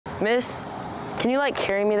Miss, can you like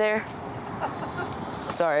carry me there?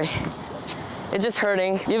 Sorry. It's just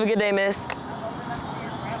hurting. You have a good day, miss.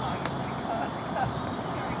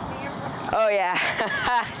 Oh yeah.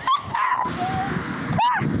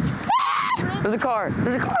 There's a car.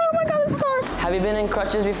 There's a car. Oh my God, there's a car. Have you been in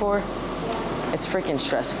Crutches before? It's freaking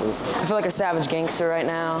stressful. I feel like a savage gangster right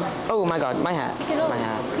now. Oh my God, my hat. Pick it up. My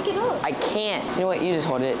hat. Pick it up. I can't. You know what? You just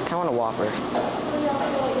hold it. I want a Whopper.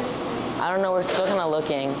 I don't know. We're still kind of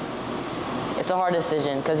looking. It's a hard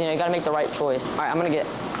decision because you know you gotta make the right choice. All right, I'm gonna get.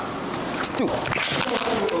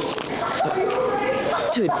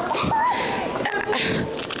 Dude.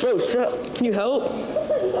 Bro, shut up. Can you help?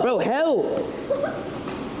 Bro, help.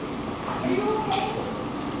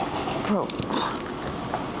 Bro.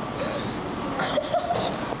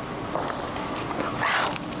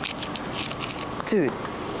 Dude.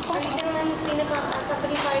 Are you gentlemen seeing a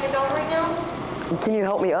company behind your dog right now? Can you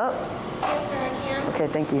help me up? Yes, sir, I can. Okay,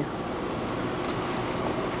 thank you.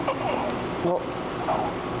 Well.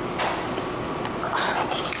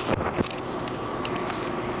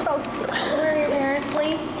 Where are your parents,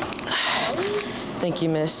 please? Thank you,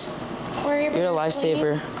 miss. Where are your You're a parents,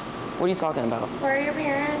 lifesaver. please? What are you talking about? Where are your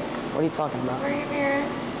parents? What are you talking about? Where are your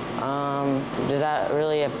parents? Is that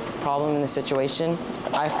really a problem in the situation?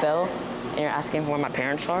 I fell, and you're asking where my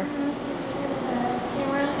parents are?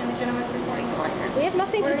 Camera and the gentleman's recording the record. We have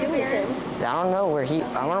nothing to do with him. I don't know where I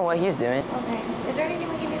don't know what he's doing. Okay. Is there anything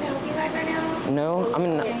we can do to help you guys right now? No, I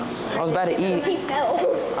mean, I was about to eat. He fell.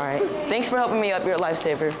 All right. Thanks for helping me up. You're a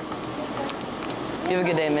lifesaver. You have a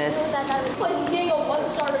good day, miss. This place is getting a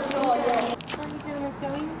 1-star review on Yelp. Where are you gentlemen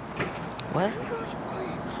going? What?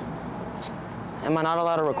 Am I not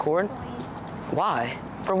allowed to record? Why?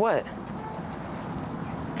 For what?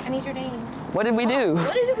 I need your names. What did we do?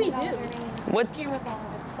 What did we do? What? This camera's on.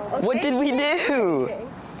 Okay. What did we do? Okay.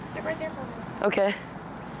 Sit right there for me. Okay.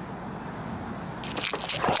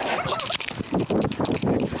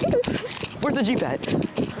 Where's the Jeep at?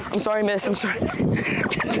 I'm sorry, miss. I'm sorry.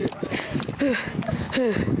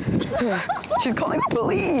 She's calling the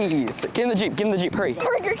police. Get in the Jeep. Get in the Jeep. Hurry.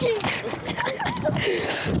 Burger King.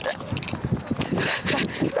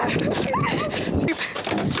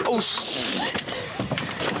 Oh, shit.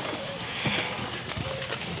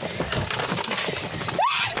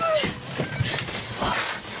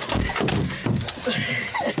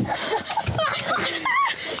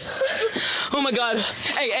 Oh my God.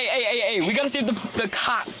 Hey, we gotta see if the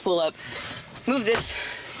cops pull up. Move this.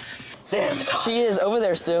 Damn, she is over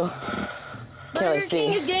there still. Can't really Burger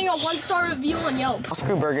King see. is getting a 1-star review on Yelp.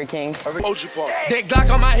 Screw Burger King. That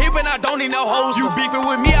Glock on my hip and I don't need no hoes. You beefing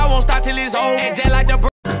with me, I won't stop till it's over. And just like the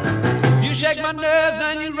you shake my nerves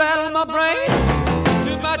and you rattle my brain.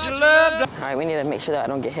 Too much love. All right, we need to make sure that I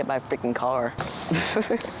don't get hit by a freaking car.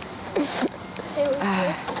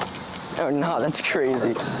 Oh no, that's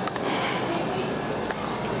crazy.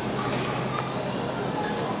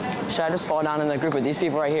 Should I just fall down in the group with these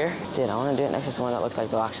people right here? Dude, I want to do it next to someone that looks like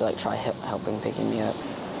they'll actually like try helping picking me up.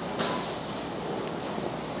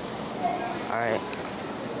 All right.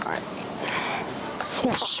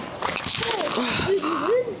 Dude, you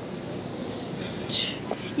good?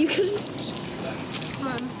 You good? Come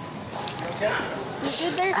on. You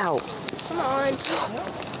good there? Ow. Come on.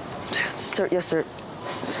 Sir, yes, sir.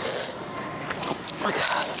 Oh my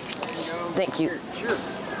God. Thank you.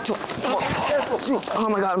 Oh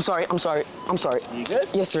my God, I'm sorry. You good?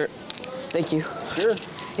 Yes, sir. Thank you. Sure.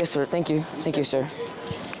 Yes, sir. Thank you. Thank you, sir.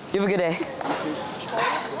 You have a good day.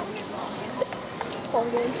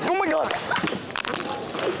 Oh my God.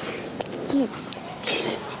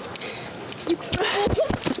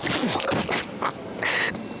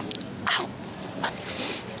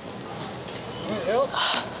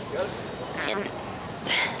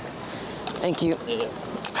 Thank you.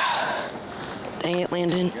 Dang it,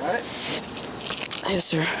 Landon. Got it? Yes,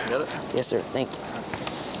 sir. Got it? Yes, sir. Thank you.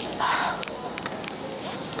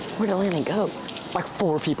 Where did Landon go? Like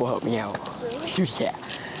 4 people helped me out. Really? Dude, yeah.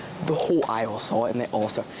 The whole aisle saw it and they all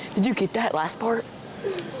saw it. Did you get that last part? I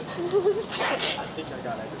think I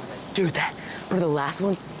got everything. Dude, bro, the last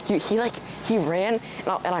one, he ran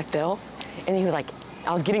and I fell and he was like,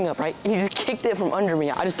 I was getting up, right? And he just kicked it from under me.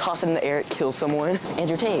 I just tossed it in the air, it killed someone.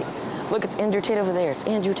 Andrew Tate. Look, it's Andrew Tate over there. It's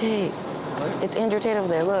Andrew Tate. It's Andrew Tate over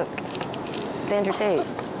there, look. It's Andrew Tate.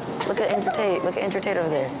 Look at Andrew Tate. Look at Andrew Tate over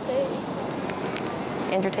there.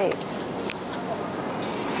 Andrew Tate.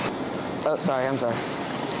 Oh, sorry, I'm sorry.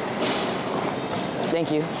 Thank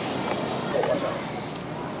you.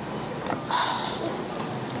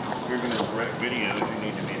 If you're going to direct videos, you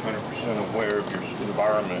need to be 100% aware of your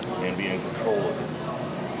environment and be in control of it.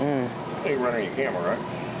 You ain't running your camera, right?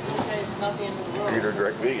 okay. It's not the end of the world. Reader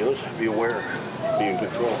direct videos. Be aware. Be in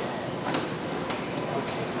control.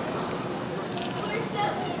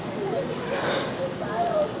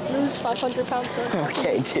 Lose 500 pounds.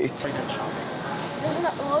 Okay, dude.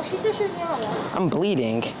 Well, she said she was down one. I'm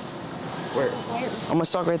bleeding. Where? On my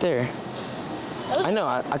sock right there. I know,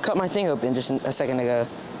 I cut my thing open just a second ago.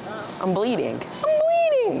 I'm bleeding.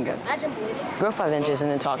 Imagine bleeding. Grow 5 inches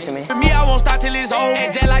and then talk to me. For me, I won't stop till it's old.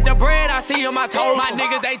 And just like the bread I see on my toes. My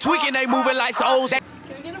niggas, they tweaking, they moving like souls. Can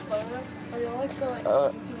we get a photo? Are y'all like the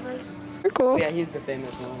YouTubers? You're cool. Yeah, he's the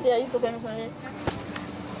famous one. Yeah, he's the famous one here.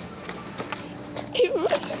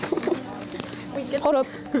 Hold up.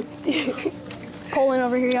 Colin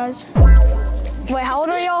over here, guys. Wait, how old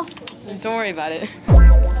are y'all? Don't worry about it.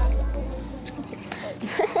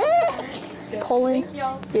 Colin.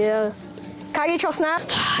 Yeah. Can I get your snap?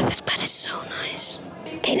 This bed is so nice.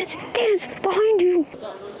 Cadence, behind you.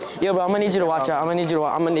 Yo, bro, I'm gonna need you to watch out. I'm gonna need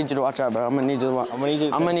you to watch out, bro. I'm gonna need you to watch. I'm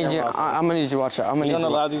gonna need you to watch out. I'm gonna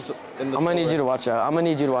need you to watch out. I'm gonna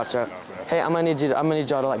need you to watch out. Hey, I'm gonna need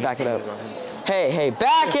y'all to like back it up. Hey,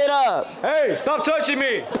 back it up. Hey, stop touching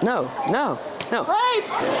me. No. Rape!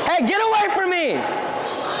 Hey, get away from me.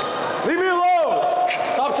 Leave me alone.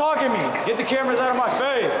 Stop talking to me. Get the cameras out of my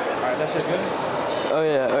face. All right, that's just good. Oh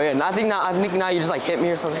yeah. I think now you just like hit me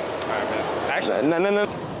or something. All right, man. Actually, No.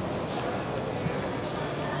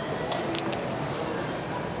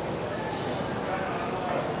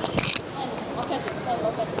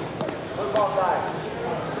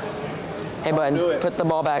 Hey, bud, put the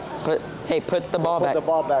ball back. Put the ball back. Put the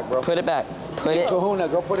ball back, bro. Put it back. Put it. Kahuna,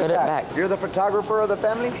 go put it back. You're the photographer of the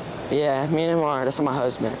family? Yeah, me and him are. That's my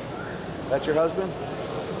husband. That's your husband?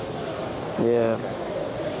 Yeah.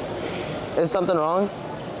 Is something wrong?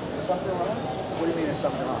 Is something wrong? What do you mean is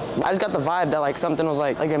something wrong? I just got the vibe that like something was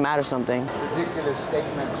like it mattered something. Ridiculous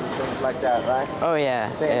statements and things like that, right? Oh yeah,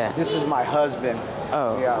 Saying, yeah. this is my husband.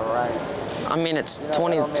 Oh. Yeah, right. I mean, it's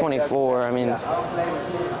 2024. I mean. Yeah, I don't blame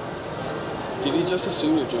you. Did he just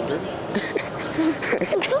assume your gender?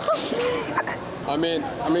 I mean,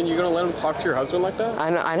 you're gonna let him talk to your husband like that?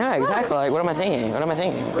 I know exactly. Like, what am I thinking?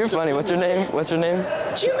 You're funny. What's your name?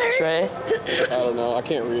 Trey. I don't know. I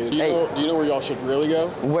can't read. Do you know where y'all should really go?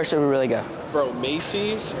 Where should we really go? Bro,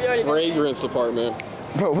 Macy's fragrance department.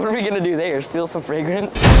 Bro, what are we gonna do there? Steal some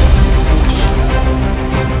fragrance?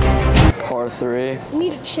 Par 3. You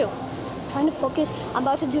need to chill. I'm trying to focus. I'm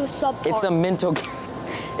about to do a sub-par.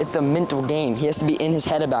 It's a mental game. He has to be in his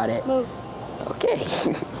head about it. Move. Okay.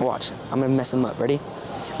 Watch. I'm gonna mess him up. Ready?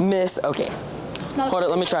 Miss. Okay. Hold it.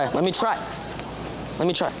 Let me try.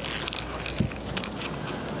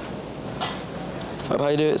 How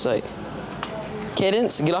you do it? It's like,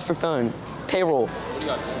 Cadence, get off your phone. Payroll. What do you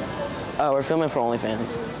got? Oh, we're filming for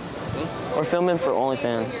OnlyFans. We're filming for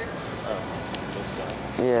OnlyFans.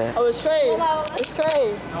 Yeah. Oh, it's Trey. It's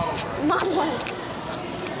Trey. Not one.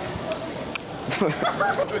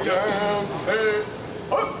 Down, say,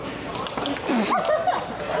 I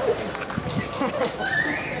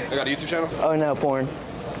got a YouTube channel? Oh no, porn.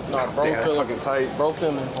 No, bro, that's fucking tight. Bro,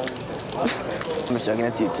 filming. I'm just joking.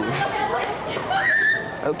 That's YouTube.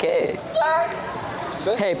 Okay.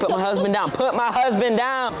 Hey, put my husband down. Put my husband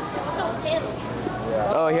down.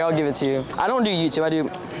 Oh, here, I'll give it to you. I don't do YouTube. I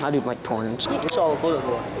do like porn and shit. What y'all recording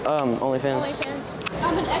for? OnlyFans.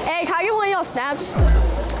 Hey, can I get one of y'all snaps?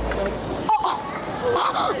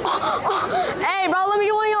 Hey, bro, let me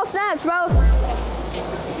get one of y'all snaps, bro.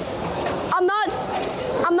 I'm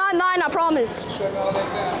not 9, I promise.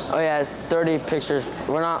 Oh yeah, it's 30 pictures. It's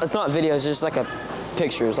not videos, it's just like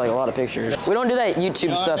pictures, like a lot of pictures. We don't do that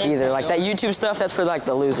YouTube stuff either. Like that YouTube stuff, that's for like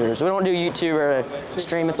the losers. We don't do YouTube or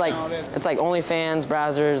stream. It's like OnlyFans,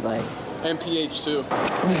 browsers, like. MPH too.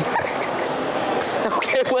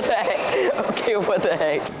 Okay, what the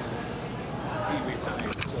heck?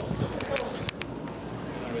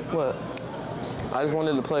 What? I just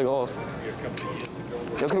wanted to play golf.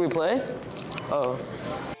 Yo, can we play? Oh.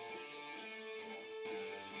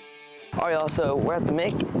 All right, y'all, so we're at the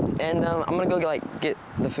Mick, and I'm gonna go get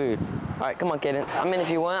the food. All right, come on, kid. I mean, if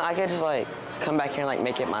you want, I could just like come back here and like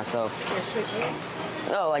make it myself.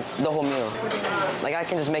 No, like the whole meal. Like I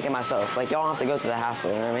can just make it myself. Like y'all don't have to go through the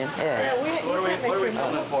hassle, you know what I mean? Yeah. What are we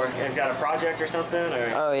filming for? You guys got a project or something?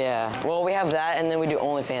 Or? Oh yeah. Well, we have that, and then we do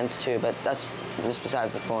OnlyFans too, but that's just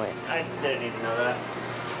besides the point. I didn't need to know that.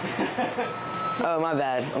 Oh, my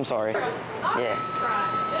bad. I'm sorry. Yeah.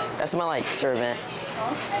 That's my like servant.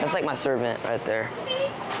 That's like my servant right there.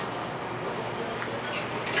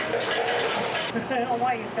 I don't know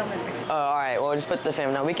why you're filming me. Oh, all right. Well, just put the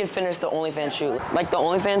film. Now we can finish the OnlyFans shoot. Like the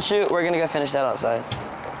OnlyFans shoot, we're gonna go finish that outside.